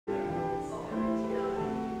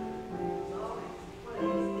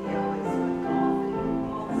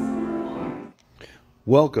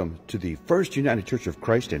Welcome to the First United Church of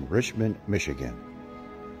Christ in Richmond, Michigan,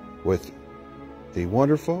 with the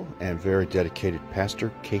wonderful and very dedicated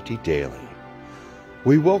Pastor Katie Daly.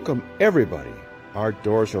 We welcome everybody. Our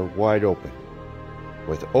doors are wide open.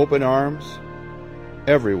 With open arms,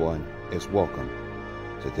 everyone is welcome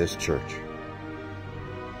to this church.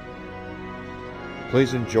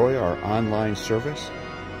 Please enjoy our online service,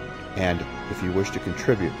 and if you wish to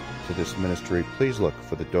contribute to this ministry, please look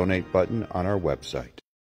for the donate button on our website.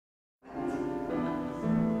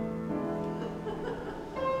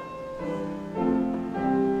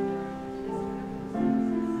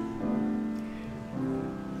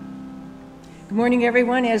 Good morning,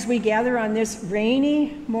 everyone, as we gather on this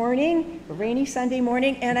rainy Sunday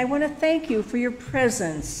morning, and I want to thank you for your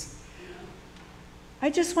presence. I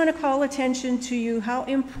just want to call attention to you how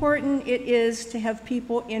important it is to have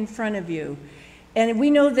people in front of you. And we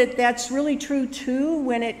know that that's really true, too,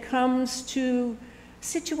 when it comes to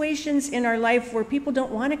situations in our life where people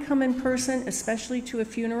don't want to come in person, especially to a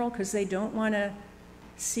funeral, because they don't want to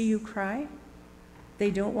see you cry. They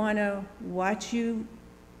don't want to watch you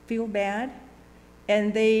feel bad.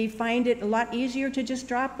 And they find it a lot easier to just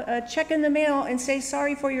drop a check in the mail and say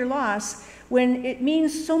sorry for your loss, when it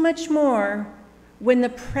means so much more when the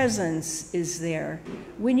presence is there.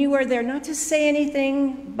 When you are there, not to say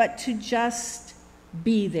anything, but to just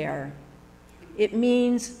be there. It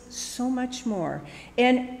means so much more.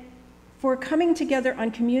 And for coming together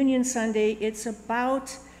on Communion Sunday, it's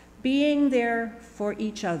about being there for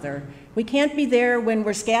each other. We can't be there when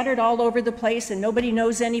we're scattered all over the place and nobody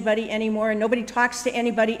knows anybody anymore and nobody talks to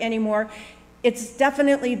anybody anymore. It's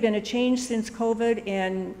definitely been a change since COVID,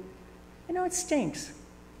 and it stinks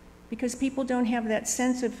because people don't have that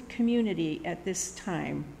sense of community at this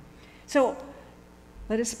time. So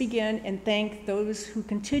let us begin and thank those who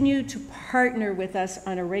continue to partner with us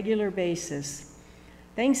on a regular basis.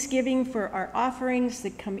 Thanksgiving for our offerings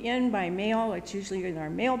that come in by mail. It's usually in our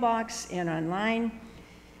mailbox and online.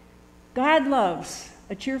 God loves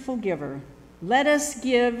a cheerful giver. Let us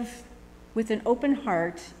give with an open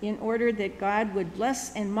heart in order that God would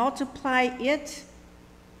bless and multiply it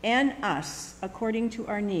and us according to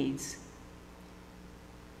our needs.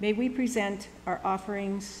 May we present our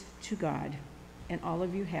offerings to God, and all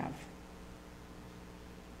of you have.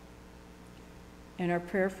 And our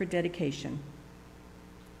prayer for dedication.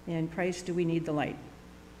 And Christ, do we need the light?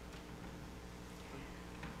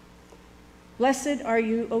 Blessed are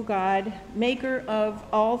you, O God, maker of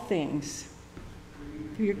all things.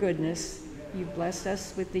 Through your goodness, you've blessed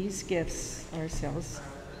us with these gifts, ourselves,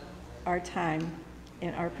 our time,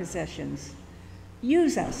 and our possessions.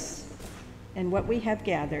 Use us and what we have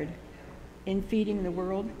gathered in feeding the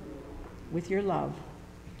world with your love.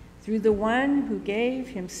 Through the one who gave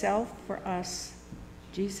himself for us,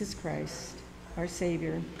 Jesus Christ, our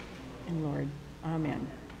Savior and Lord. Amen.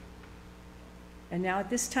 And now at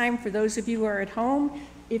this time, for those of you who are at home,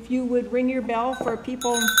 if you would ring your bell for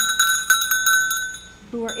people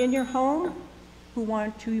who are in your home, who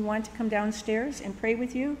want to come downstairs and pray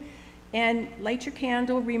with you, and light your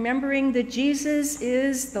candle, remembering that Jesus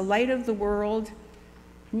is the light of the world.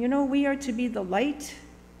 And we are to be the light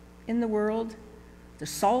in the world, the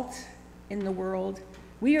salt in the world.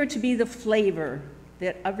 We are to be the flavor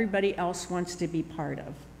that everybody else wants to be part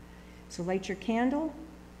of. So light your candle.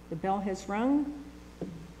 The bell has rung.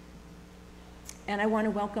 And I want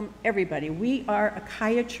to welcome everybody. We are a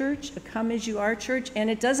Kaya church, a Come As You Are church, and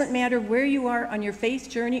it doesn't matter where you are on your faith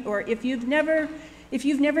journey, or if you've never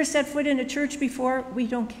set foot in a church before, we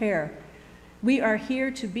don't care. We are here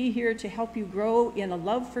to help you grow in a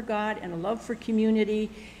love for God and a love for community,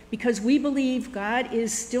 because we believe God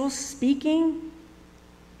is still speaking.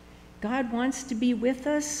 God wants to be with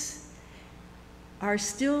us. Our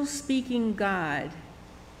still speaking God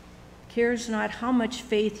cares not how much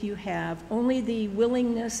faith you have, only the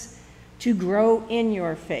willingness to grow in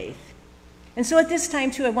your faith. And so at this time,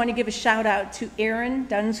 too, I want to give a shout out to Erin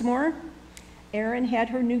Dunsmore. Erin had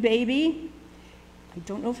her new baby. I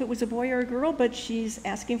don't know if it was a boy or a girl, but she's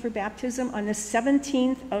asking for baptism on the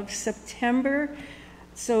 17th of September.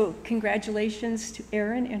 So congratulations to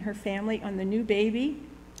Erin and her family on the new baby.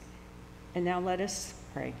 And now let us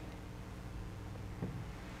pray.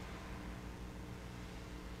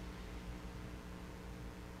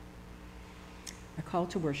 A call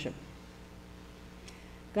to worship.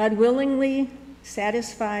 God willingly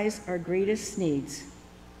satisfies our greatest needs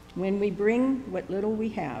when we bring what little we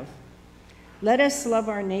have. Let us love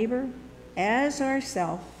our neighbor as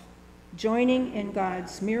ourselves, joining in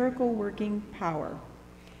God's miracle-working power.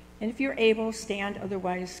 And if you're able, stand.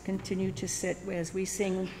 Otherwise, continue to sit as we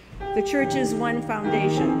sing The Church's One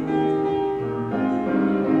Foundation.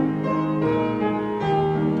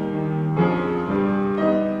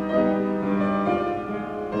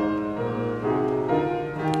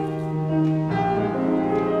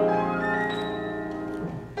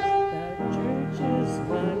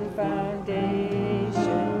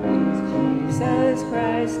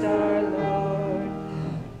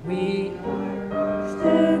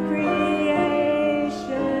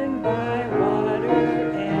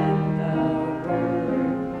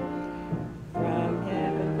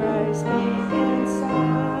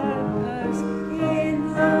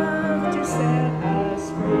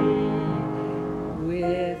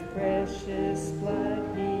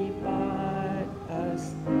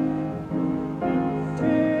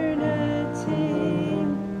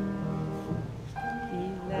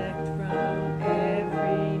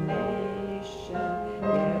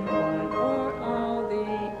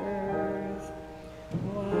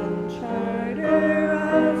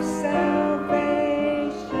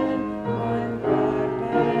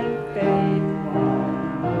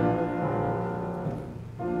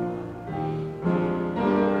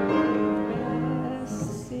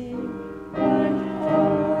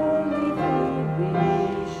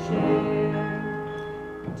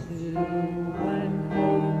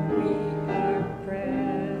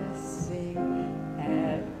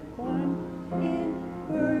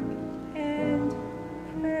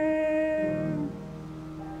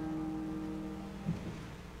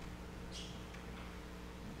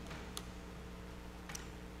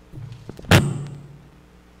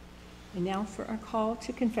 And now for our call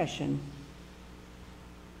to confession.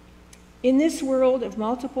 In this world of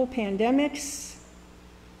multiple pandemics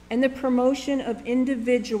and the promotion of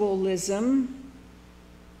individualism,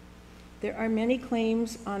 there are many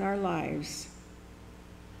claims on our lives.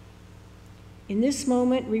 In this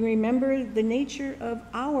moment, we remember the nature of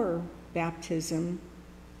our baptism,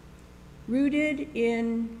 rooted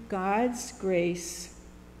in God's grace.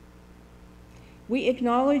 We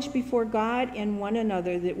acknowledge before God and one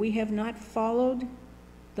another that we have not followed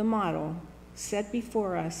the model set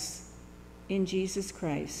before us in Jesus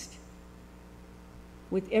Christ.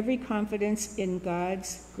 With every confidence in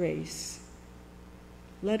God's grace,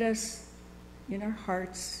 let us, in our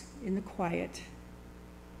hearts, in the quiet,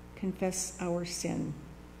 confess our sin.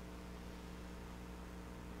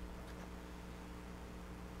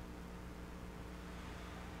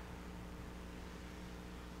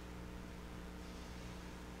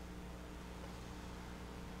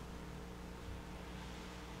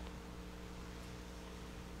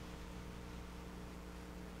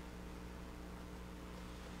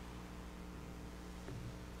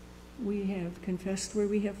 We have confessed where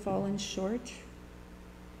we have fallen short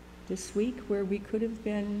this week, where we could have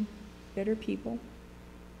been better people,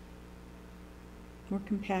 more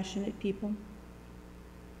compassionate people,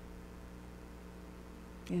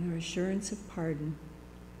 and our assurance of pardon.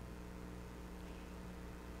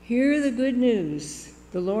 Hear the good news.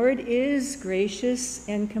 The Lord is gracious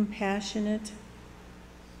and compassionate,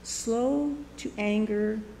 slow to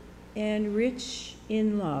anger, and rich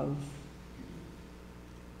in love.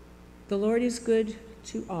 The Lord is good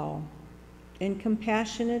to all and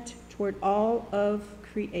compassionate toward all of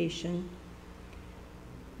creation.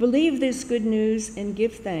 Believe this good news and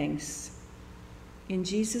give thanks. In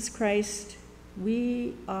Jesus Christ,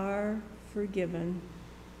 we are forgiven,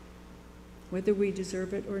 whether we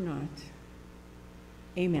deserve it or not.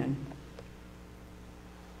 Amen.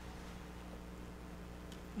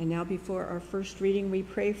 And now, before our first reading, we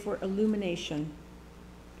pray for illumination.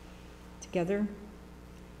 Together,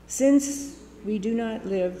 since we do not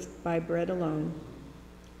live by bread alone,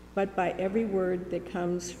 but by every word that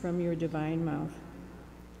comes from your divine mouth,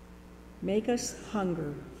 make us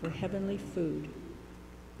hunger for heavenly food,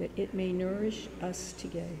 that it may nourish us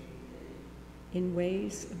today in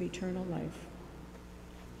ways of eternal life.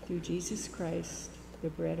 Through Jesus Christ, the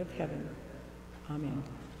bread of heaven. Amen.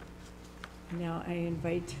 Now I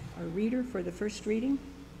invite our reader for the first reading.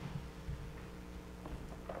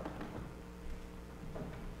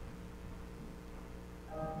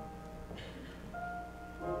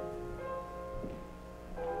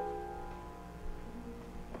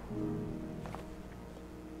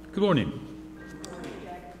 Good morning.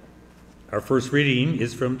 Our first reading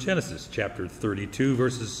is from Genesis chapter 32,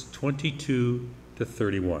 verses 22 to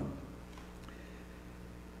 31.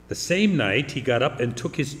 The same night he got up and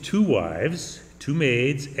took his 2 wives, 2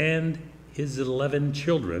 maids, and his 11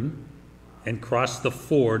 children, and crossed the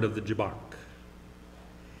ford of the Jabbok.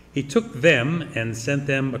 He took them and sent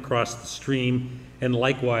them across the stream, and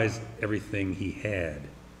likewise everything he had.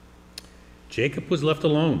 Jacob was left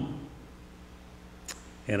alone,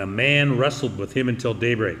 and a man wrestled with him until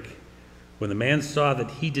daybreak. When the man saw that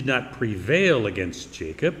he did not prevail against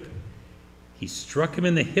Jacob, he struck him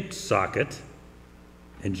in the hip socket,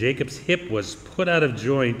 and Jacob's hip was put out of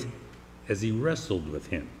joint as he wrestled with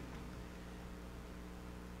him.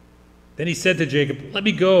 Then he said to Jacob, "Let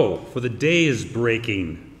me go, for the day is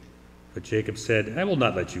breaking." But Jacob said, "I will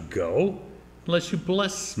not let you go unless you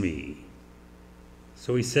bless me."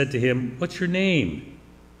 So he said to him, "What's your name?"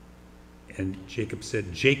 And Jacob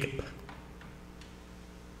said, "Jacob."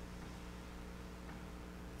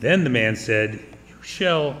 Then the man said, "You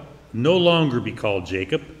shall no longer be called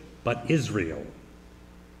Jacob, but Israel.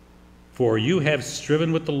 For you have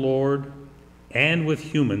striven with the Lord and with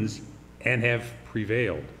humans and have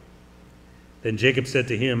prevailed." Then Jacob said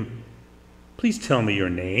to him, "Please tell me your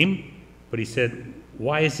name." But he said,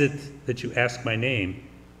 "Why is it that you ask my name?"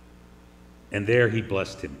 And there he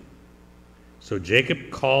blessed him. So Jacob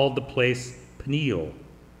called the place Peniel,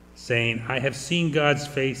 saying, "I have seen God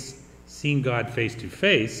face to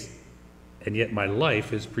face, and yet my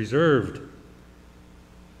life is preserved."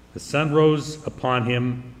 The sun rose upon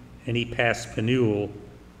him, and he passed Peniel,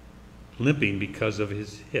 limping because of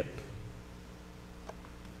his hip.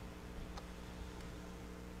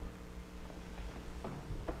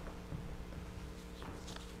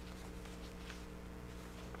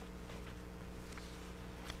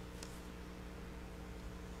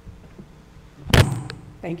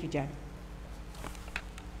 Thank you, Jack.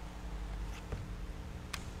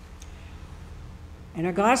 And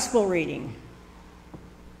our gospel reading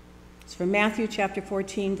is from Matthew chapter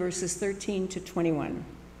 14, verses 13 to 21.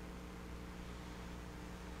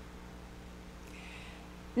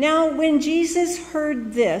 Now, when Jesus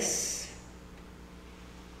heard this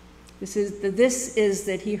is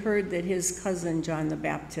that he heard that his cousin John the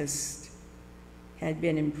Baptist had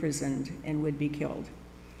been imprisoned and would be killed.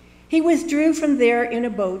 He withdrew from there in a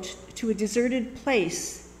boat to a deserted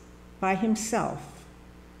place by himself.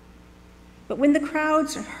 But when the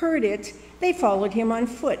crowds heard it, they followed him on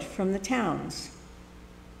foot from the towns.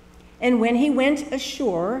 And when he went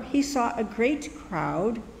ashore, he saw a great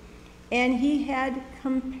crowd, and he had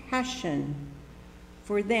compassion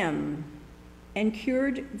for them and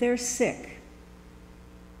cured their sick.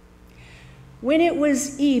 When it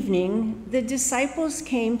was evening, the disciples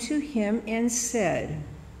came to him and said,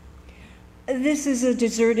 "This is a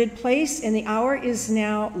deserted place, and the hour is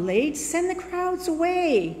now late. Send the crowds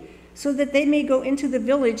away, so that they may go into the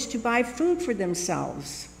village to buy food for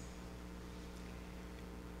themselves."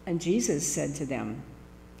 And Jesus said to them,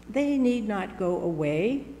 "They need not go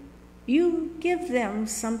away. You give them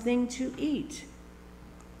something to eat."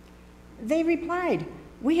 They replied,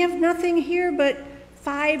 "We have nothing here but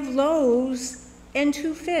 5 loaves and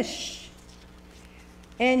 2 fish."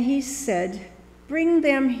 And he said, "Bring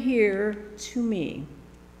them here to me."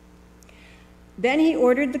 Then he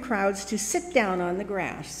ordered the crowds to sit down on the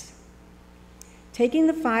grass. Taking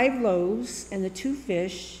the 5 loaves and the 2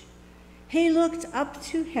 fish, he looked up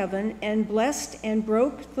to heaven and blessed and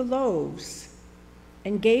broke the loaves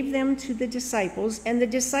and gave them to the disciples, and the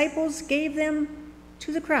disciples gave them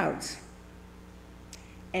to the crowds.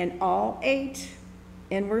 And all ate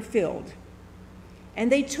and were filled.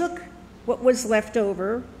 And they took what was left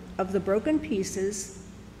over of the broken pieces,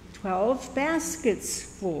 12 baskets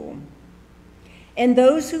full. And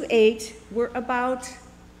those who ate were about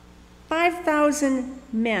 5,000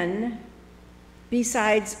 men,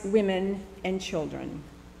 besides women and children.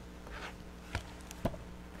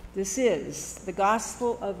 This is the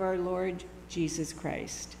gospel of our Lord Jesus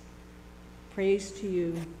Christ. Praise to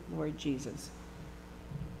you, Lord Jesus.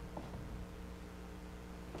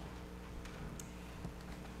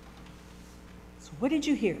 So what did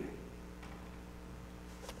you hear?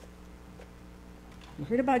 You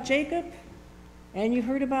heard about Jacob, and you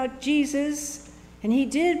heard about Jesus, and he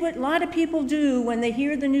did what a lot of people do when they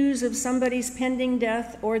hear the news of somebody's pending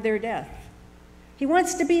death or their death. He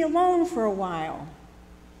wants to be alone for a while.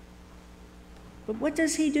 But what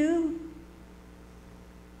does he do?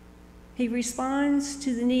 He responds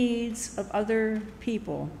to the needs of other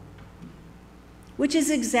people, which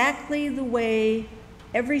is exactly the way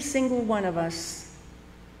every single one of us,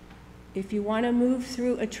 if you want to move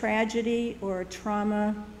through a tragedy or a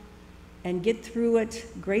trauma and get through it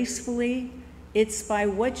gracefully, it's by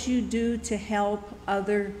what you do to help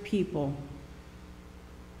other people.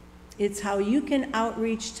 It's how you can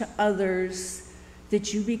outreach to others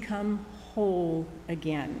that you become whole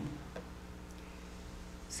again.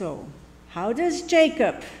 So, how does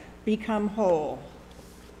Jacob become whole?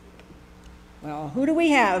 Well, who do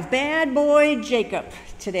we have? Bad boy Jacob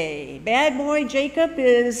today. Bad boy Jacob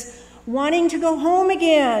is wanting to go home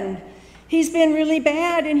again. He's been really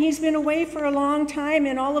bad and he's been away for a long time,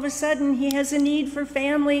 and all of a sudden he has a need for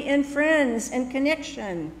family and friends and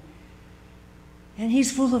connection. And he's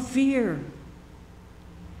full of fear.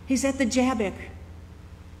 He's at the Jabbok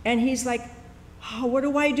and he's like, oh, what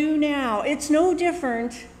do I do now? It's no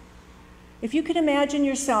different. If you could imagine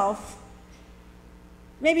yourself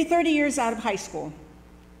maybe 30 years out of high school.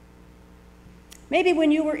 Maybe when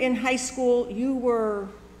you were in high school, you were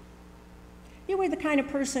the kind of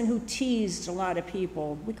person who teased a lot of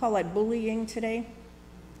people. We call that bullying today.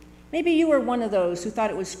 Maybe you were one of those who thought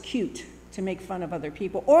it was cute to make fun of other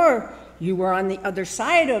people. Or you were on the other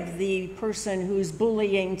side of the person who's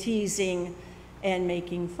bullying, teasing, and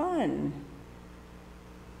making fun.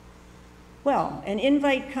 Well, an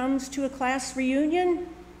invite comes to a class reunion.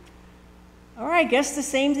 Or I guess the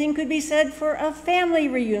same thing could be said for a family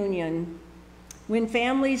reunion. When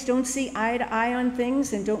families don't see eye to eye on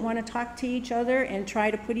things and don't want to talk to each other and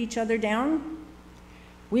try to put each other down,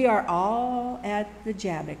 we are all at the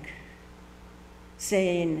Jabbok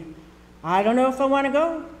saying, I don't know if I want to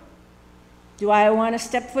go. Do I want to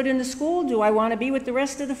step foot in the school? Do I want to be with the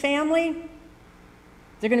rest of the family?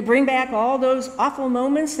 They're going to bring back all those awful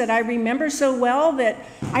moments that I remember so well that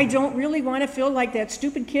I don't really want to feel like that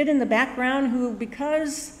stupid kid in the background who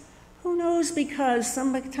who knows, because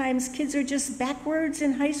sometimes kids are just backwards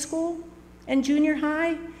in high school and junior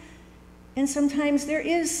high. And sometimes there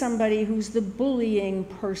is somebody who's the bullying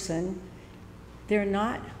person. They're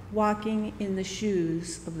not walking in the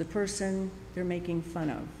shoes of the person they're making fun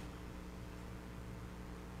of.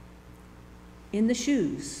 In the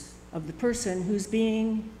shoes of the person who's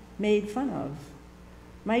being made fun of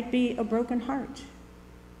might be a broken heart.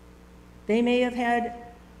 They may have had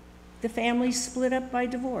the family split up by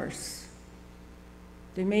divorce.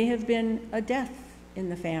 There may have been a death in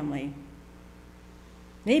the family.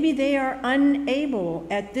 Maybe they are unable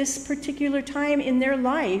at this particular time in their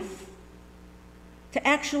life to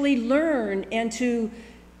actually learn and to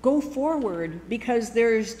go forward because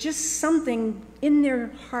there's just something in their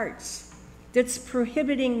hearts that's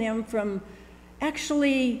prohibiting them from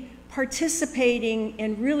actually participating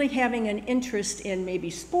and really having an interest in maybe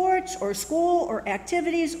sports or school or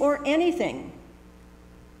activities or anything.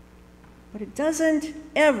 But it doesn't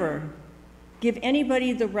ever give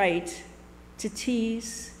anybody the right to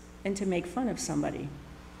tease and to make fun of somebody.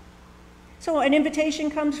 So an invitation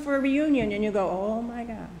comes for a reunion and you go, oh my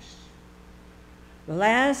gosh. The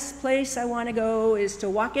last place I want to go is to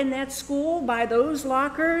walk in that school by those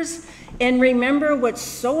lockers and remember what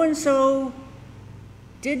so-and-so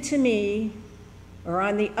did to me, or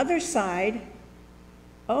on the other side,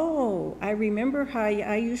 oh, I remember how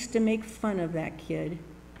I used to make fun of that kid,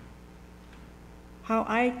 how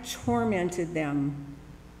I tormented them,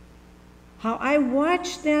 how I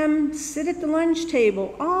watched them sit at the lunch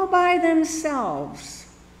table all by themselves,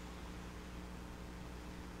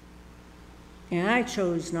 and I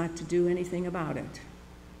chose not to do anything about it.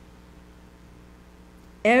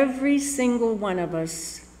 Every single one of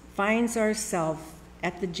us finds ourselves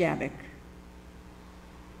at the Jabbok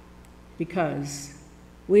because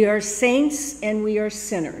we are saints and we are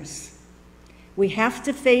sinners. We have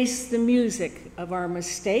to face the music of our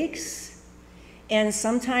mistakes, and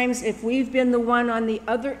sometimes if we've been the one on the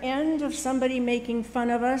other end of somebody making fun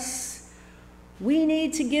of us, we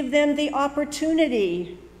need to give them the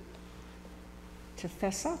opportunity to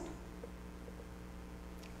fess up,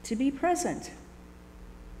 to be present,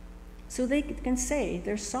 so they can say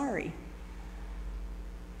they're sorry.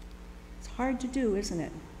 Hard to do, isn't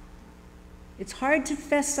it? It's hard to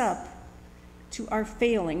fess up to our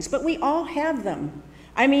failings, but we all have them.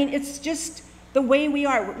 I mean, it's just the way we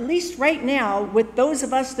are, at least right now, with those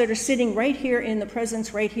of us that are sitting right here in the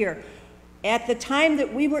presence right here. At the time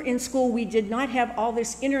that we were in school, we did not have all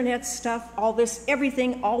this internet stuff, all this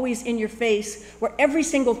everything always in your face, where every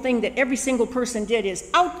single thing that every single person did is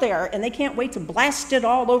out there, and they can't wait to blast it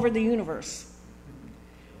all over the universe.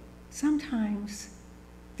 Sometimes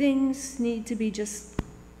things need to be just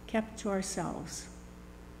kept to ourselves.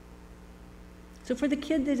 So for the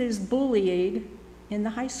kid that is bullied in the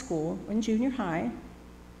high school, in junior high,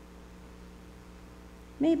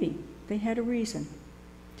 maybe they had a reason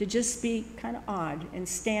to just be kind of odd and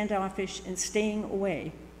standoffish and staying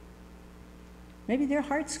away. Maybe their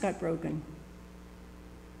hearts got broken.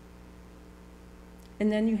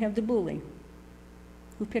 And then you have the bully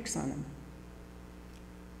who picks on them.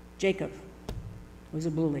 Jacob was a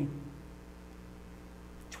bully.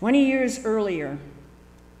 20 years earlier,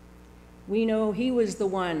 we know he was the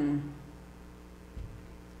one.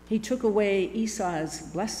 He took away Esau's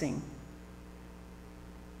blessing.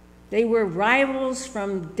 They were rivals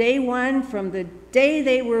from day one, from the day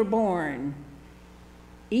they were born.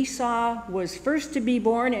 Esau was first to be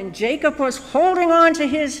born, and Jacob was holding on to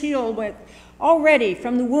his heel with already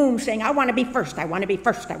from the womb saying, I want to be first, I want to be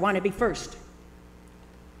first, I want to be first.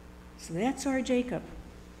 So that's our Jacob.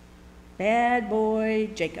 Bad boy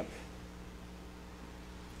Jacob.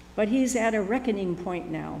 But he's at a reckoning point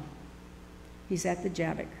now. He's at the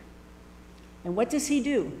Jabbok. And what does he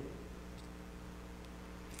do?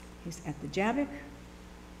 He's at the Jabbok.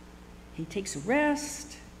 He takes a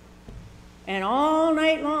rest. And all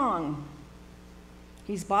night long,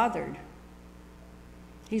 he's bothered.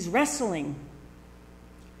 He's wrestling.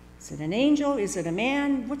 Is it an angel? Is it a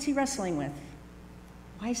man? What's he wrestling with?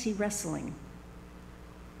 Why is he wrestling?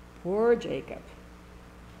 Poor Jacob.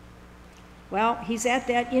 Well, he's at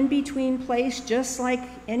that in-between place, just like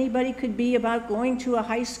anybody could be about going to a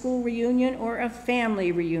high school reunion or a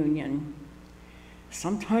family reunion.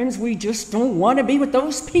 Sometimes we just don't want to be with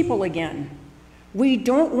those people again. We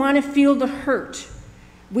don't want to feel the hurt.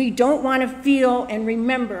 We don't want to feel and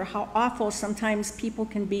remember how awful sometimes people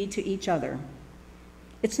can be to each other.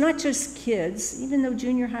 It's not just kids, even though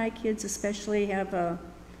junior high kids especially have a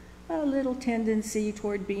little tendency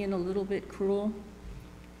toward being a little bit cruel.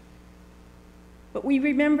 But we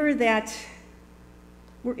remember that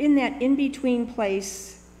we're in that in-between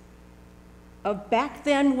place of back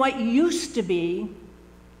then what used to be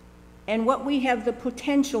and what we have the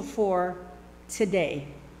potential for today.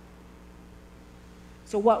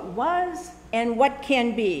 So what was and what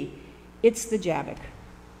can be, it's the Jabbok.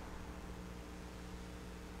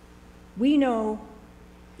 We know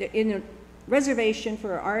that in a reservation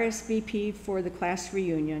for RSVP for the class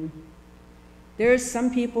reunion, there's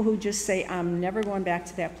some people who just say, I'm never going back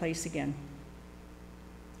to that place again.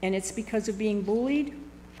 And it's because of being bullied,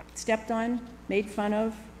 stepped on, made fun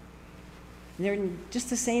of. They're in just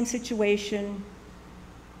the same situation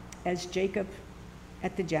as Jacob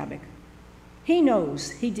at the Jabbok. He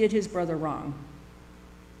knows he did his brother wrong.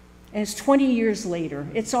 And it's 20 years later.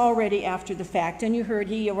 It's already after the fact. And you heard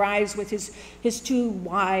he arrives with his 2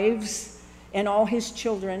 wives and all his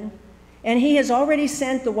children. And he has already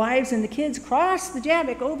sent the wives and the kids across the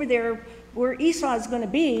Jabbok over there where Esau is going to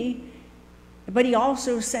be. But he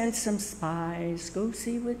also sent some spies. Go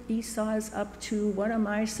see what Esau's up to. What am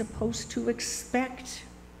I supposed to expect?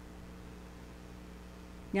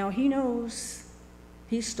 Now he knows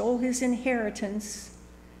he stole his inheritance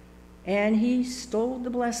and he stole the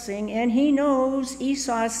blessing. And he knows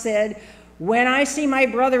Esau said, when I see my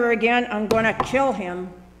brother again, I'm going to kill him.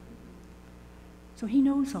 So he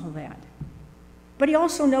knows all that. But he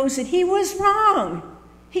also knows that he was wrong.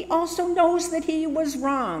 He also knows that he was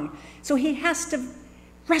wrong. So he has to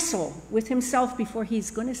wrestle with himself before he's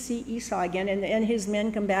going to see Esau again. And his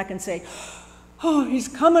men come back and say, oh, he's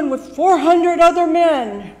coming with 400 other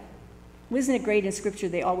men. Isn't it great in Scripture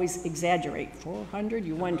they always exaggerate? 400?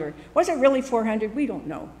 You wonder, was it really 400? We don't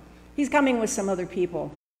know. He's coming with some other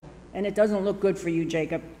people. And it doesn't look good for you,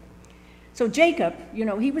 Jacob. So Jacob,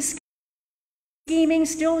 he was scheming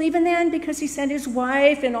still even then because he sent his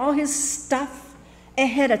wife and all his stuff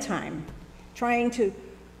ahead of time, trying to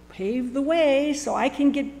pave the way so I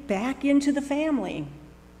can get back into the family.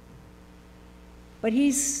 But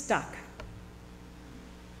he's stuck.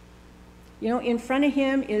 In front of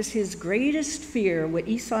him is his greatest fear, what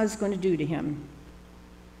Esau's going to do to him.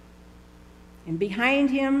 And behind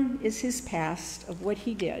him is his past of what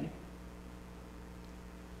he did.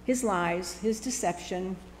 His lies, his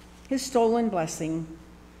deception, his stolen blessing.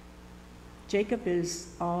 Jacob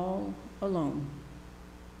is all alone.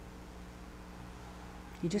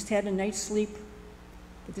 He just had a night's sleep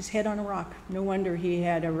with his head on a rock. No wonder he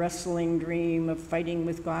had a wrestling dream of fighting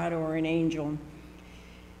with God or an angel.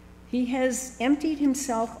 He has emptied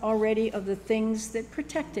himself already of the things that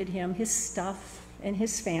protected him, his stuff and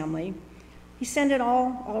his family. He sent it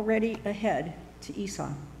all already ahead to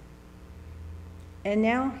Esau. And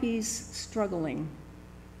now he's struggling.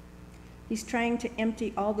 He's trying to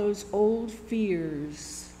empty all those old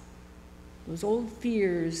fears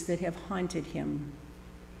that have haunted him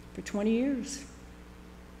for 20 years.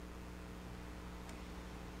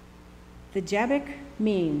 The Jabbok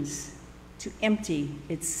means to empty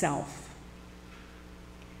itself.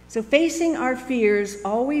 So facing our fears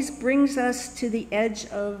always brings us to the edge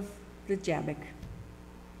of the Jabbok.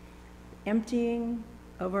 Emptying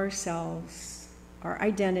of ourselves, our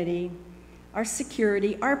identity, our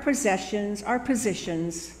security, our possessions, our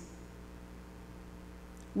positions.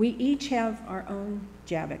 We each have our own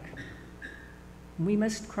Jabbok. We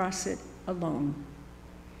must cross it alone.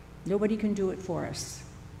 Nobody can do it for us.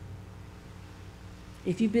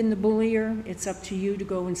 If you've been the bullier, it's up to you to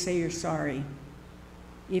go and say you're sorry.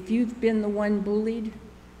 If you've been the one bullied,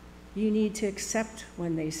 you need to accept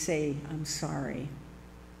when they say, I'm sorry.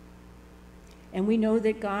 And we know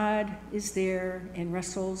that God is there and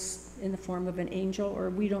wrestles in the form of an angel, or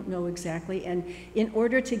we don't know exactly. And in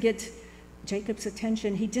order to get Jacob's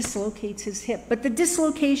attention, he dislocates his hip. But the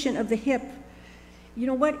dislocation of the hip, you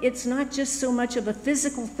know what? It's not just so much of a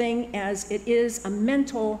physical thing as it is a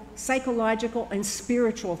mental, psychological, and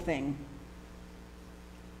spiritual thing.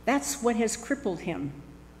 That's what has crippled him.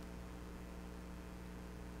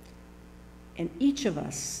 And each of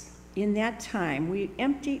us, in that time, we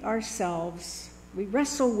empty ourselves, we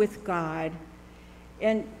wrestle with God,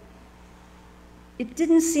 and it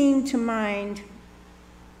didn't seem to mind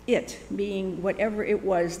it being whatever it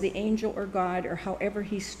was, the angel or God or however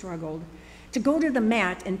he struggled, to go to the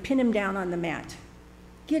mat and pin him down on the mat.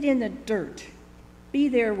 Get in the dirt. Be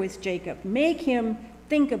there with Jacob. Make him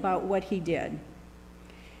think about what he did.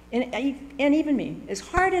 And even me, as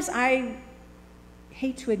hard as I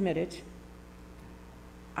hate to admit it,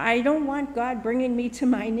 I don't want God bringing me to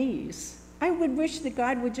my knees. I would wish that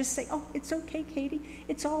God would just say, oh, it's okay, Katie.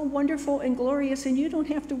 It's all wonderful and glorious, and you don't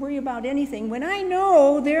have to worry about anything. When I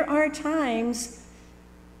know there are times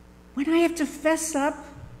when I have to fess up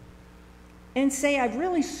and say, I've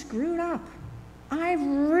really screwed up. I've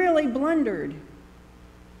really blundered.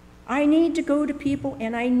 I need to go to people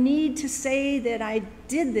and I need to say that I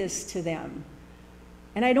did this to them.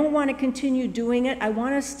 And I don't want to continue doing it. I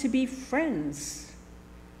want us to be friends.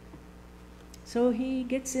 So he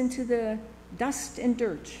gets into the dust and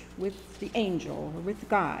dirt with the angel or with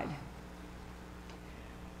God.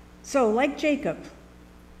 So, like Jacob,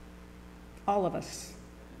 all of us,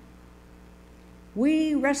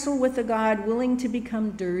 we wrestle with a God willing to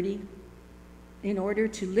become dirty in order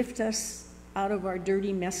to lift us out of our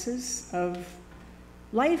dirty messes of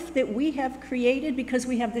life that we have created because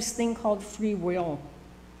we have this thing called free will.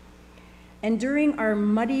 And during our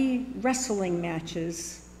muddy wrestling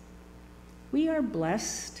matches, we are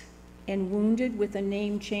blessed and wounded with a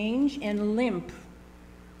name change and limp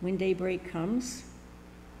when daybreak comes.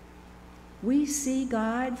 We see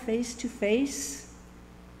God face to face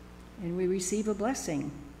and we receive a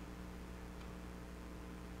blessing.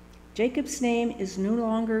 Jacob's name is no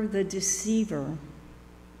longer the deceiver,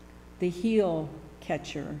 the heel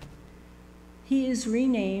catcher. He is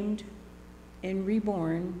renamed and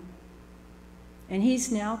reborn, and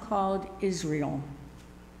he's now called Israel,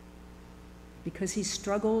 because he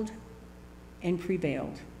struggled and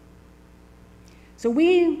prevailed. So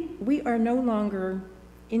we are no longer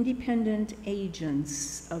independent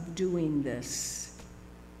agents of doing this.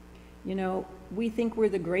 You know, we think we're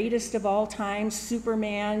the greatest of all time,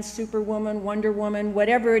 Superman, Superwoman, Wonder Woman,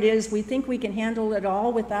 whatever it is, we think we can handle it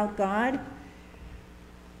all without God.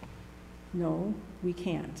 No, we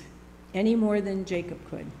can't, any more than Jacob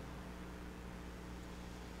could.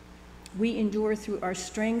 We endure through our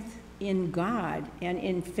strength in God and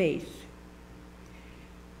in faith.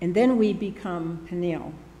 And then we become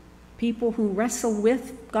Peniel, people who wrestle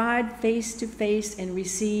with God face to face and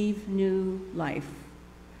receive new life.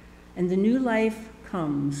 And the new life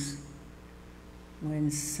comes when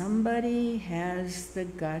somebody has the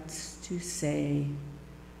guts to say,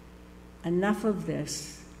 enough of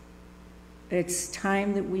this. It's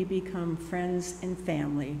time that we become friends and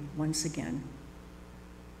family once again.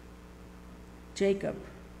 Jacob,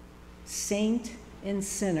 saint and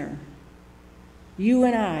sinner. You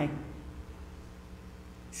and I,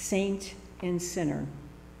 saint and sinner.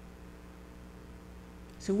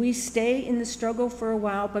 So we stay in the struggle for a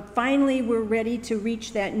while, but finally we're ready to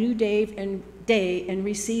reach that new day and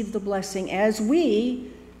receive the blessing as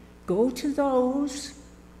we go to those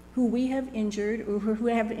who we have injured or who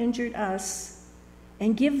have injured us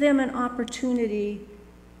and give them an opportunity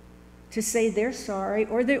to say they're sorry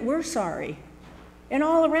or that we're sorry. And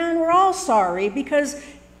all around, we're all sorry because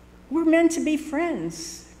we're meant to be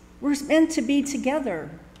friends. We're meant to be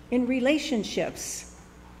together in relationships.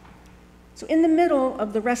 So in the middle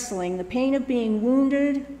of the wrestling, the pain of being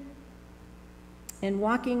wounded and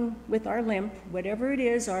walking with our limp, whatever it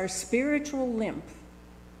is, our spiritual limp.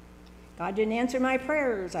 God didn't answer my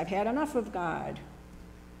prayers. I've had enough of God.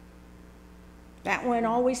 That one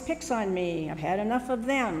always picks on me. I've had enough of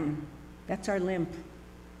them. That's our limp.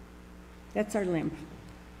 That's our limp.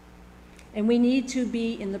 And we need to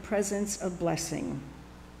be in the presence of blessing.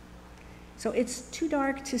 So it's too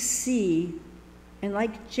dark to see, and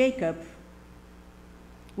like Jacob,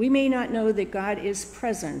 we may not know that God is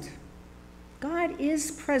present. God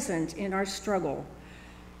is present in our struggle.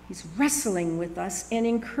 He's wrestling with us and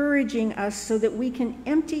encouraging us so that we can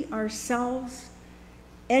empty ourselves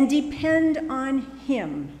and depend on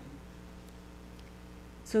him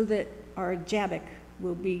so that our Jabbok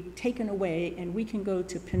will be taken away and we can go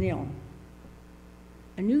to Peniel.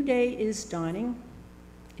 A new day is dawning,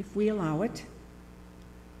 if we allow it,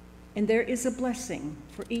 and there is a blessing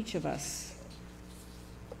for each of us.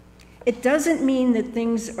 It doesn't mean that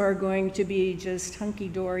things are going to be just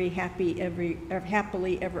hunky-dory, happily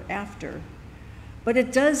ever after, but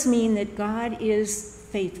it does mean that God is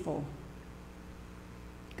faithful.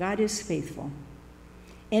 God is faithful.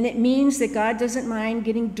 And it means that God doesn't mind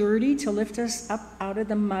getting dirty to lift us up out of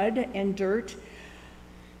the mud and dirt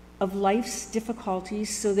of life's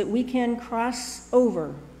difficulties so that we can cross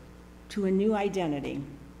over to a new identity.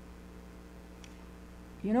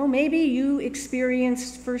 You know, maybe you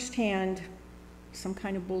experienced firsthand some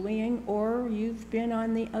kind of bullying, or you've been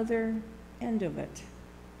on the other end of it.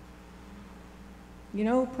 You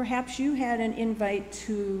know, perhaps you had an invite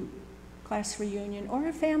to class reunion or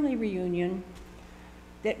a family reunion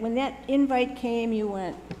that when that invite came, you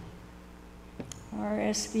went,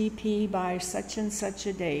 RSVP by such and such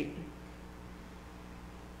a date.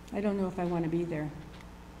 I don't know if I want to be there.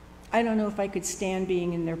 I don't know if I could stand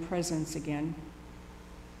being in their presence again.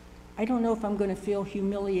 I don't know if I'm going to feel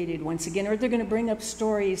humiliated once again, or they're going to bring up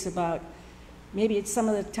stories about maybe it's some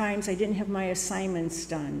of the times I didn't have my assignments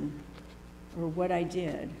done or what I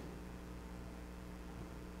did.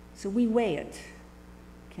 So we weigh it.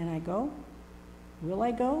 Can I go? Will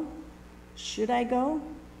I go? Should I go?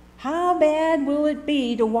 How bad will it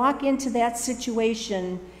be to walk into that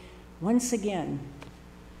situation once again?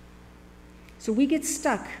 So we get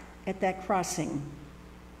stuck at that crossing.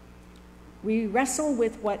 We wrestle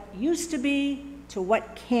with what used to be to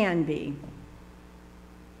what can be.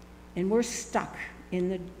 And we're stuck in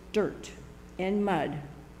the dirt and mud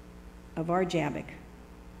of our Jabbok.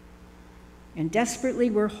 And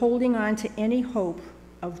desperately we're holding on to any hope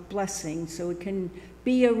of blessing so it can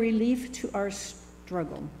be a relief to our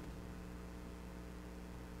struggle.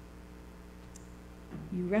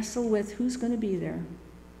 You wrestle with who's going to be there.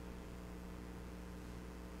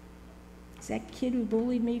 Is that kid who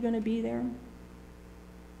bullied me going to be there?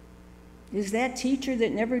 Is that teacher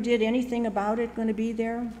that never did anything about it going to be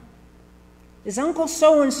there? Is Uncle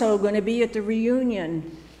so-and-so going to be at the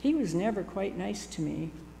reunion? He was never quite nice to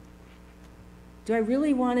me. Do I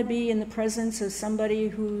really want to be in the presence of somebody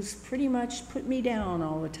who's pretty much put me down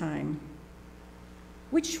all the time?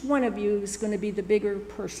 Which one of you is going to be the bigger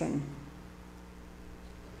person?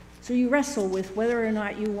 So you wrestle with whether or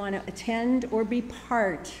not you want to attend or be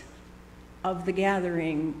part of the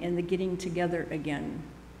gathering and the getting together again,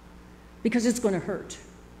 because it's going to hurt.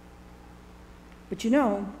 But you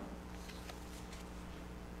know,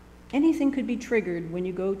 anything could be triggered when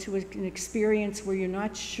you go to an experience where you're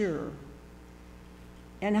not sure.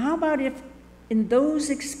 And how about if in those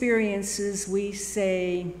experiences we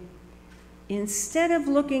say, instead of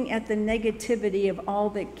looking at the negativity of all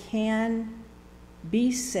that can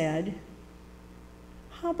be said,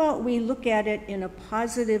 how about we look at it in a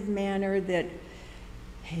positive manner that,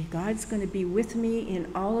 hey, God's going to be with me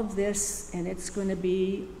in all of this and it's going to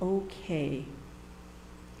be okay.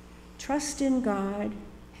 Trust in God,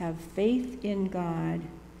 have faith in God.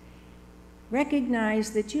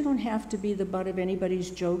 Recognize that you don't have to be the butt of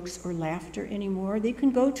anybody's jokes or laughter anymore. They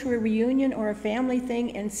can go to a reunion or a family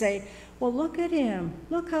thing and say, well, look at him.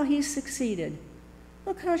 Look how he's succeeded.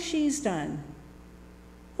 Look how she's done.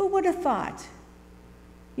 Who would have thought?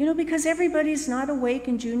 You know, because everybody's not awake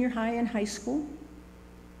in junior high and high school.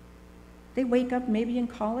 They wake up maybe in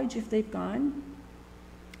college if they've gone,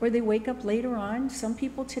 or they wake up later on. Some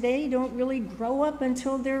people today don't really grow up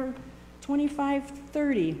until they're 25,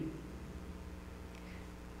 30.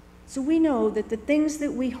 So we know that the things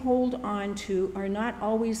that we hold on to are not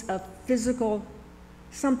always a physical,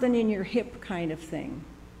 something in your hip kind of thing.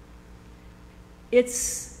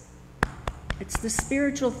 It's the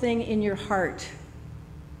spiritual thing in your heart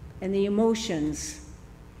and the emotions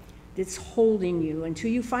that's holding you until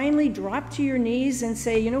you finally drop to your knees and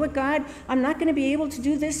say, you know what, God, I'm not going to be able to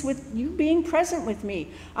do this with you being present with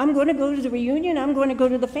me. I'm going to go to the reunion. I'm going to go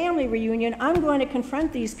to the family reunion. I'm going to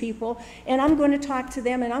confront these people, and I'm going to talk to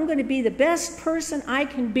them, and I'm going to be the best person I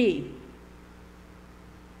can be.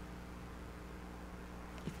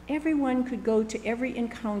 If everyone could go to every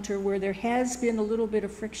encounter where there has been a little bit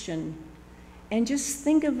of friction and just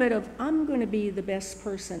think of it of, I'm going to be the best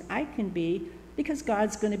person I can be, because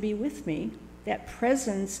God's going to be with me. That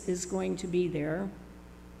presence is going to be there.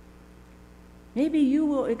 Maybe you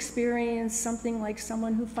will experience something like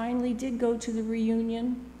someone who finally did go to the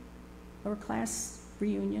reunion or class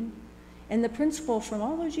reunion, and the principal from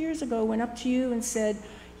all those years ago went up to you and said,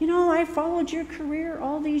 You know, I followed your career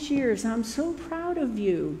all these years. I'm so proud of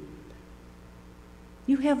you.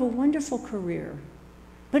 You have a wonderful career.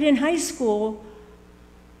 But in high school,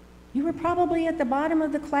 you were probably at the bottom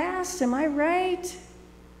of the class, am I right?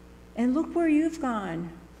 And look where you've gone.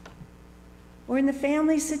 Or in the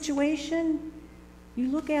family situation, you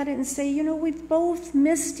look at it and say, you know, we've both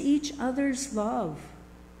missed each other's love.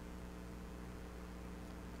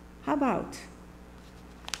 How about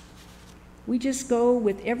we just go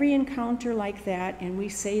with every encounter like that and we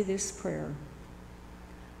say this prayer?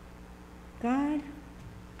 God,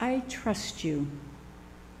 I trust you.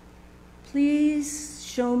 Please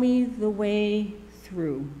show me the way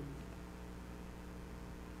through.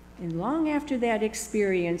 And long after that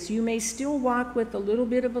experience, you may still walk with a little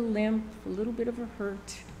bit of a limp, a little bit of a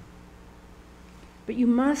hurt. But you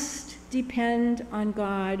must depend on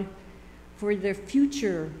God for the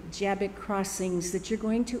future Jabbok crossings that you're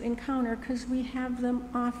going to encounter, because we have them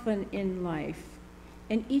often in life.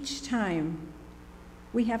 And each time,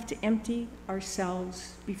 we have to empty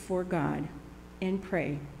ourselves before God and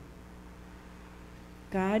pray.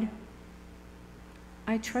 God,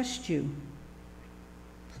 I trust you.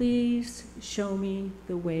 Please show me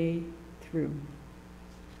the way through.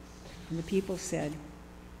 And the people said,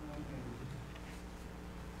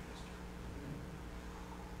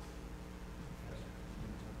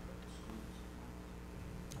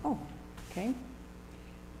 oh, okay.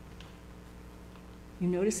 You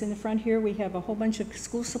notice in the front here we have a whole bunch of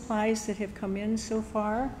school supplies that have come in so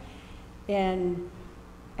far. And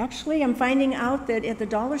actually I'm finding out that at the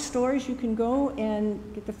dollar stores you can go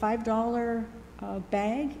and get the $5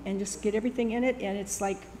 bag and just get everything in it, and it's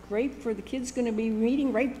like great for the kids going to be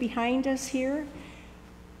reading right behind us here,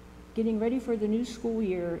 getting ready for the new school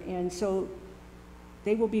year. And so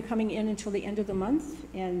they will be coming in until the end of the month,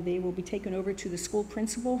 and they will be taken over to the school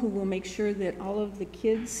principal, who will make sure that all of the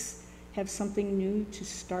kids have something new to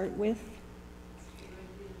start with.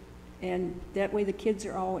 And that way the kids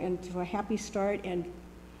are all into a happy start. And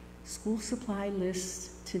school supply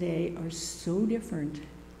lists today are so different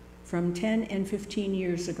from 10 and 15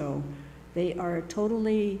 years ago. They are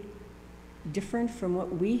totally different from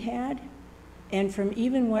what we had and from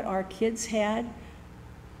even what our kids had.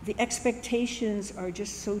 The expectations are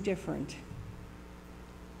just so different.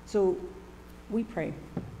 So we pray.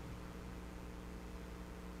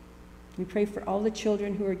 We pray for all the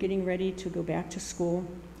children who are getting ready to go back to school,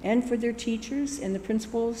 and for their teachers and the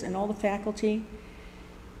principals and all the faculty.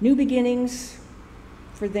 New beginnings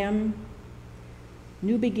for them.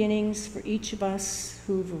 New beginnings for each of us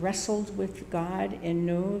who've wrestled with God and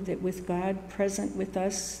know that with God present with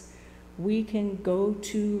us, we can go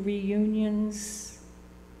to reunions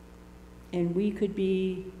and we could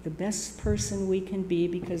be the best person we can be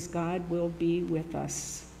because God will be with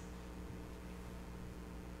us.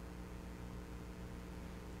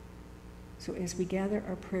 So as we gather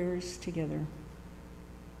our prayers together,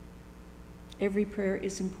 every prayer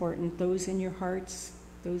is important, those in your hearts,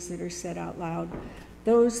 those that are said out loud,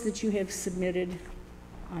 those that you have submitted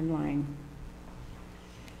online.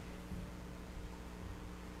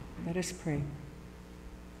 Let us pray.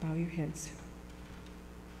 Bow your heads.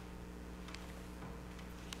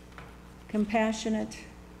 Compassionate,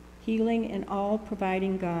 healing, and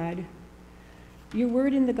all-providing God, your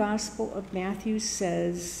word in the Gospel of Matthew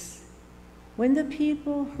says, when the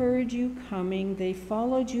people heard you coming, they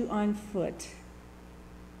followed you on foot,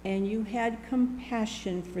 and you had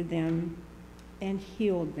compassion for them and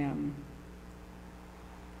healed them.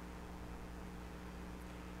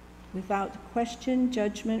 Without question,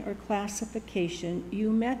 judgment, or classification, you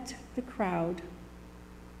met the crowd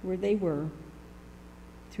where they were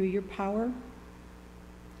through your power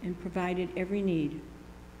and provided every need.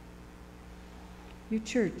 Your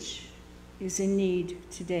church is in need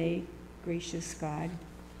today, gracious God.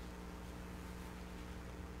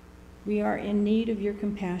 We are in need of your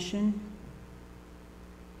compassion.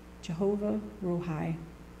 Jehovah Rohi,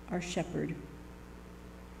 our shepherd.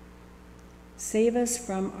 Save us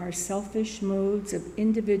from our selfish modes of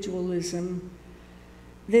individualism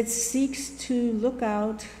that seeks to look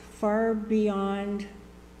out far beyond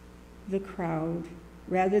the crowd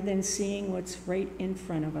rather than seeing what's right in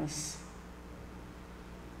front of us.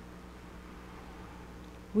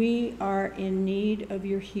 We are in need of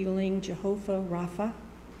your healing, Jehovah Rapha,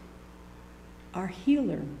 our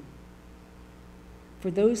healer. For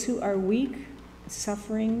those who are weak,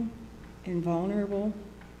 suffering, and vulnerable,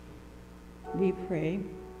 we pray.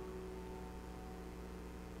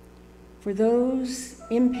 For those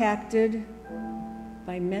impacted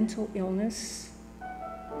by mental illness,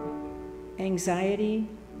 anxiety,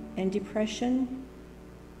 and depression,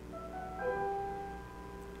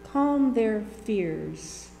 Calm their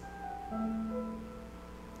fears.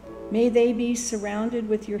 May they be surrounded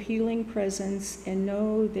with your healing presence and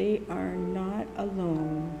know they are not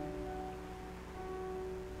alone.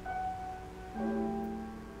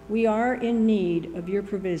 We are in need of your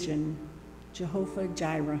provision, Jehovah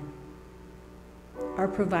Jireh, our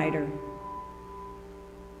provider.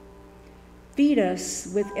 Feed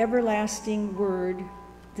us with everlasting word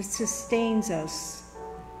that sustains us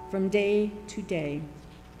from day to day.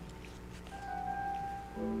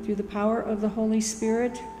 Through the power of the Holy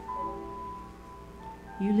Spirit,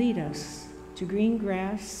 you lead us to green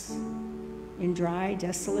grass in dry,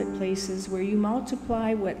 desolate places where you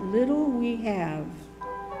multiply what little we have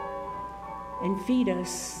and feed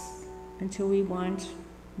us until we want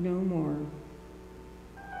no more.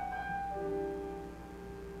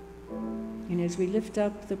 And as we lift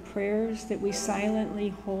up the prayers that we silently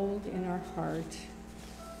hold in our heart,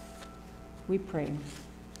 we pray.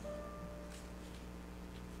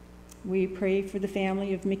 We pray for the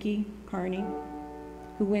family of Mickey Carney,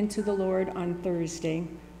 who went to the Lord on Thursday.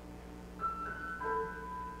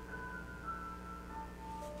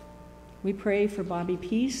 We pray for Bobby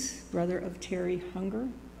Peace, brother of Terry Hunger,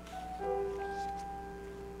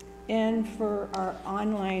 and for our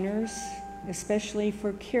onliners, especially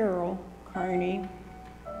for Carol Carney,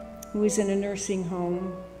 who is in a nursing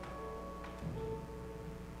home,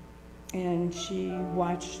 and she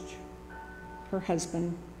watched her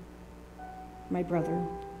husband, my brother,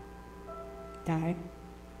 die.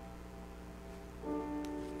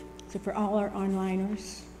 So for all our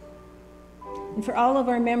onliners, and for all of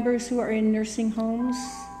our members who are in nursing homes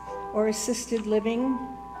or assisted living,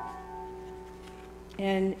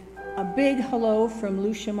 and a big hello from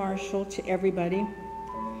Lucia Marshall to everybody.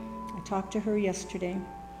 I talked to her yesterday.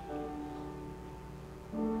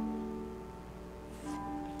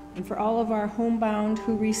 And for all of our homebound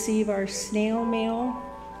who receive our snail mail,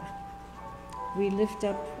 we lift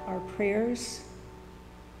up our prayers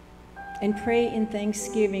and pray in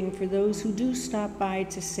thanksgiving for those who do stop by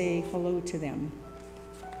to say hello to them.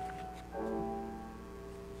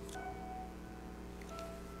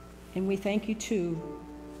 And we thank you too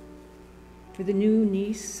for the new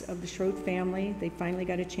niece of the Schroed family. They finally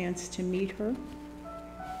got a chance to meet her.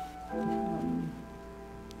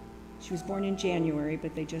 She was born in January,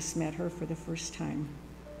 but they just met her for the first time.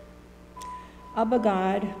 Abba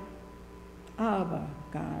God,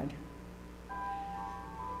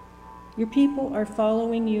 your people are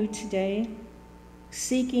following you today,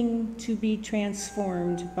 seeking to be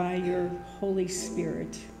transformed by your Holy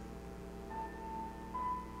Spirit.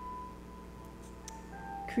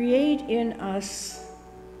 Create in us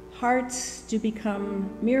hearts to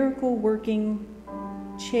become miracle-working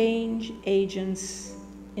change agents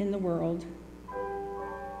in the world,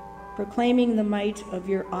 proclaiming the might of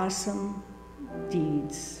your awesome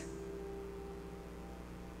deeds.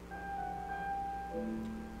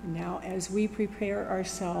 Now, as we prepare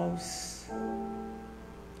ourselves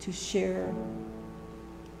to share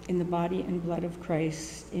in the body and blood of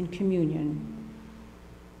Christ in communion,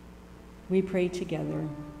 we pray together.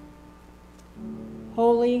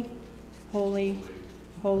 Holy, holy,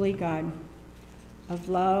 holy God of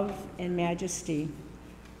love and majesty,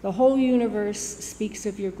 the whole universe speaks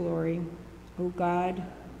of your glory, O God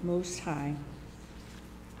Most High.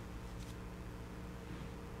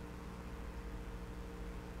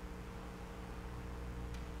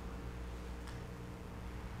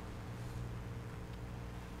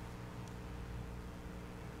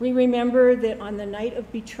 We remember that on the night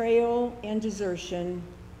of betrayal and desertion,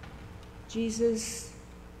 Jesus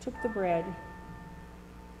took the bread,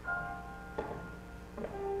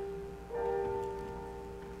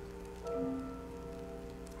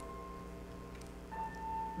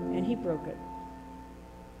 and he broke it.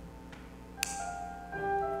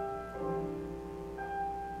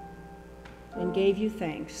 And gave you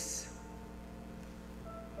thanks,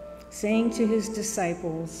 saying to his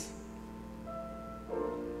disciples,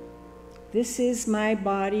 "This is my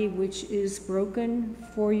body which is broken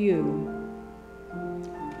for you.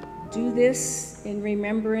 Do this in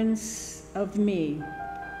remembrance of me."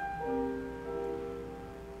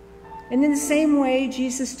 And in the same way,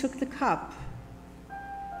 Jesus took the cup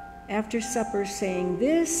after supper, saying,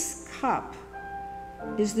 "This cup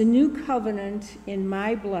is the new covenant in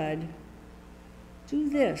my blood. Do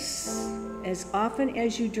this as often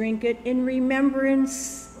as you drink it in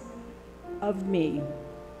remembrance of me."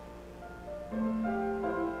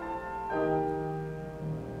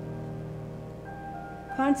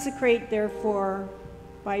 Consecrate, therefore,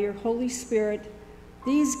 by your Holy Spirit,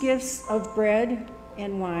 these gifts of bread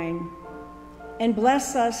and wine, and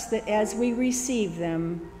bless us that as we receive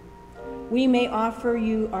them, we may offer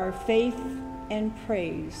you our faith and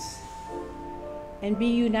praise, and be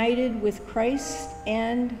united with Christ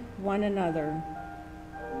and one another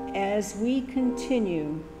as we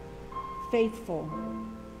continue faithful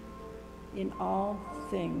in all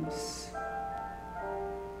things.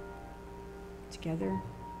 Together,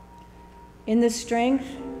 in the strength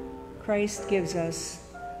Christ gives us,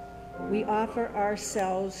 we offer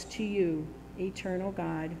ourselves to you, eternal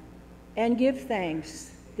God, and give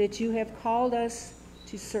thanks that you have called us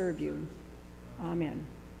to serve you. Amen.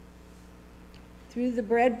 Through the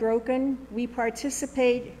bread broken, we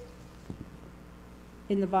participate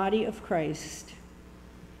in the body of Christ.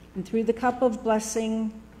 And through the cup of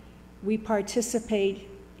blessing, we participate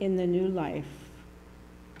in the new life.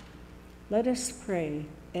 Let us pray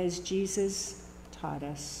as Jesus taught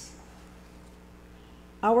us.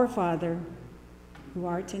 Our Father, who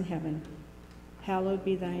art in heaven, hallowed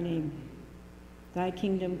be thy name. Thy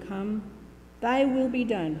kingdom come, thy will be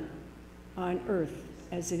done, on earth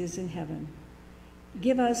as it is in heaven.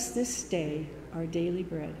 Give us this day our daily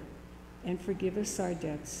bread, and forgive us our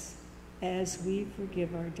debts, as we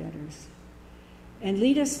forgive our debtors. And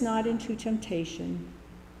lead us not into temptation,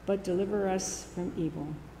 but deliver us from evil.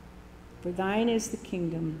 For thine is the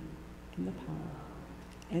kingdom, and the power,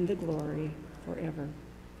 and the glory forever.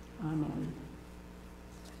 Amen.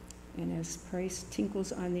 And as Christ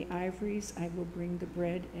tinkles on the ivories, I will bring the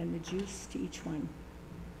bread and the juice to each one.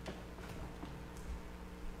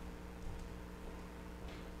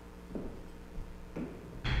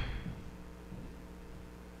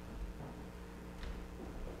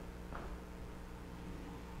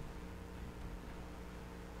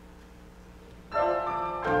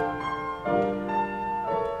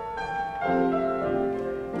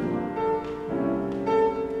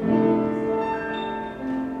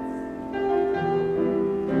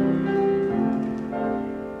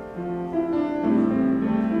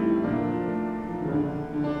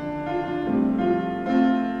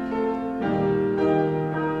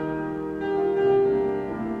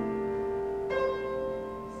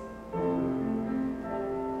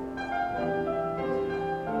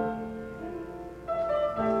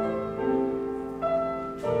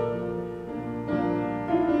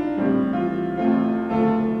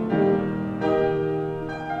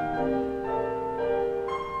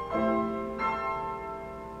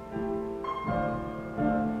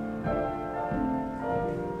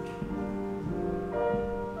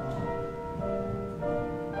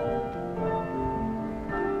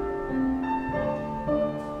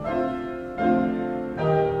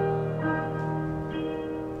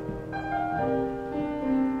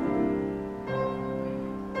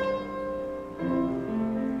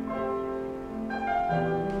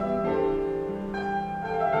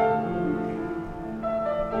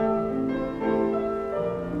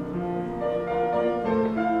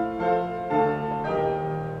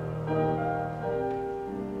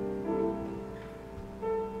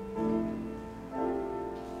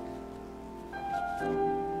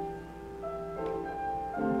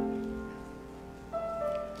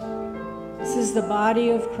 This is the body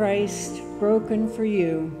of Christ broken for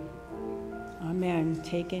you. Amen.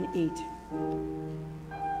 Take and eat.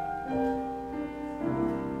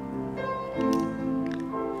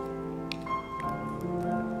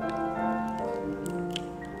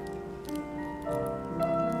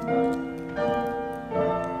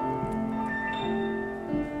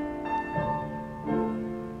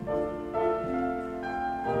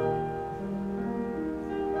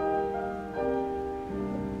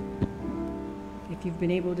 If you've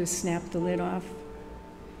been able to snap the lid off.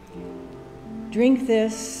 Drink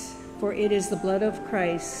this, for it is the blood of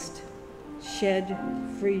Christ shed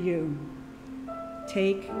for you.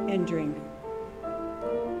 Take and drink.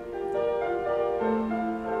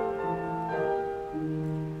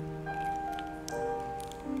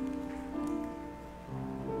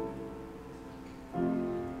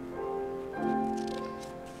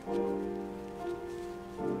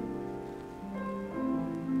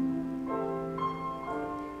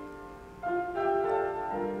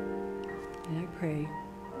 Pray.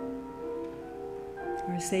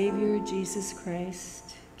 Our Savior, Jesus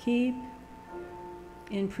Christ, keep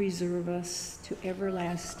and preserve us to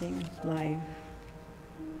everlasting life.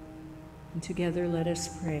 And together let us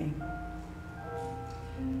pray.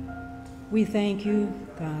 We thank you,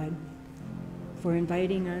 God, for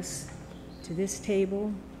inviting us to this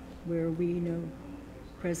table where we know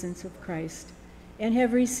the presence of Christ and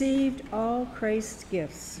have received all Christ's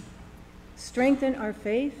gifts. Strengthen our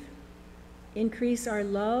faith, increase our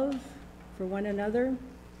love for one another,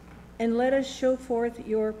 and let us show forth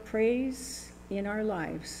your praise in our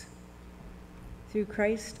lives. through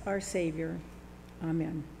Christ our Savior.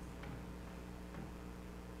 Amen.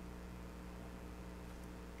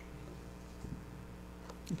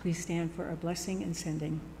 And please stand for our blessing and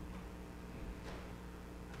sending.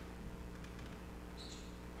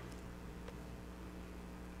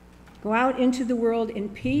 Go out into the world in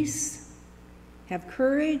peace, have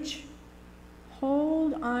courage,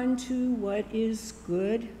 hold on to what is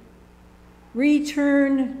good,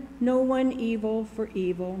 return no one evil for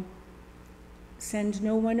evil, send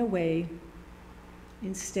no one away.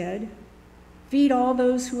 Instead, feed all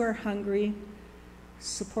those who are hungry,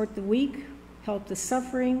 support the weak, help the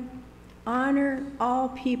suffering, honor all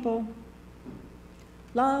people,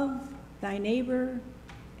 love thy neighbor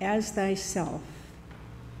as thyself.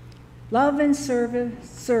 Love and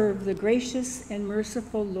serve the gracious and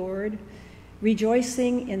merciful Lord,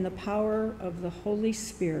 rejoicing in the power of the Holy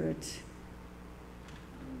Spirit.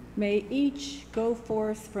 May each go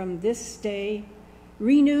forth from this day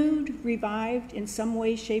renewed, revived in some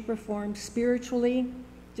way, shape, or form spiritually,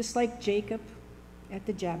 just like Jacob at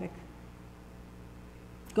the Jabbok.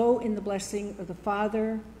 Go in the blessing of the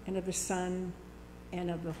Father and of the Son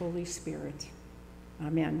and of the Holy Spirit.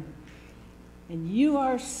 Amen. And you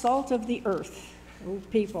are salt of the earth, oh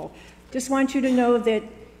people. Just want you to know that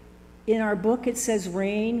in our book it says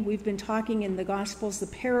reign. We've been talking in the Gospels. The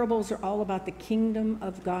parables are all about the kingdom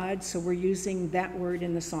of God, so we're using that word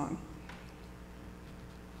in the song.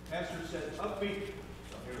 Pastor said upbeat.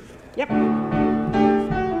 Yep.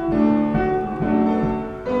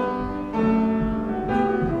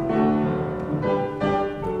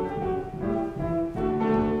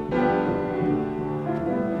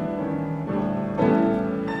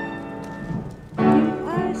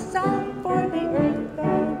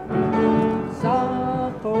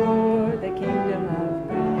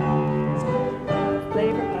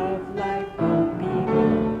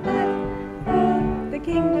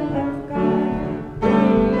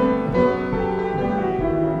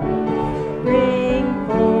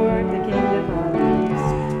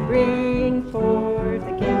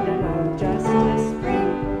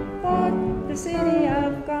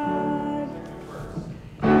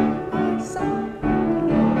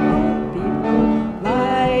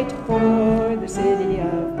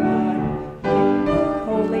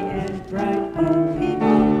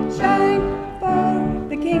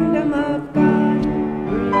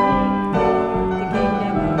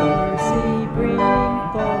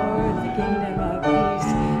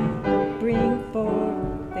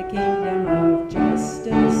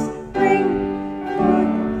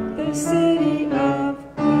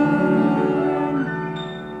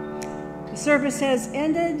 Service has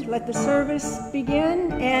ended. Let the service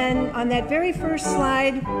begin. And on that very first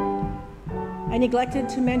slide, I neglected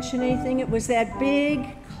to mention anything. It was that big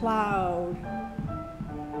cloud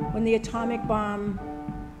when the atomic bomb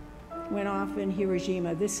went off in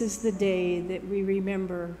Hiroshima. This is the day that we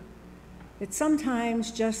remember that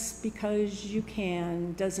sometimes just because you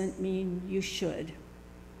can doesn't mean you should.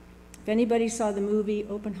 If anybody saw the movie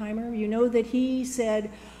Oppenheimer, you know that he said,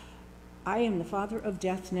 I am the father of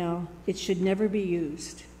death now. It should never be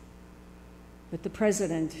used. But the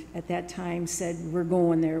president at that time said, we're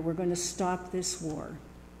going there. We're going to stop this war.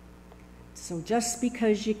 So just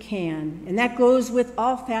because you can, and that goes with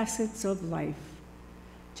all facets of life,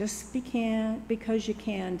 just because you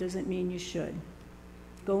can doesn't mean you should.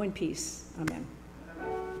 Go in peace. Amen.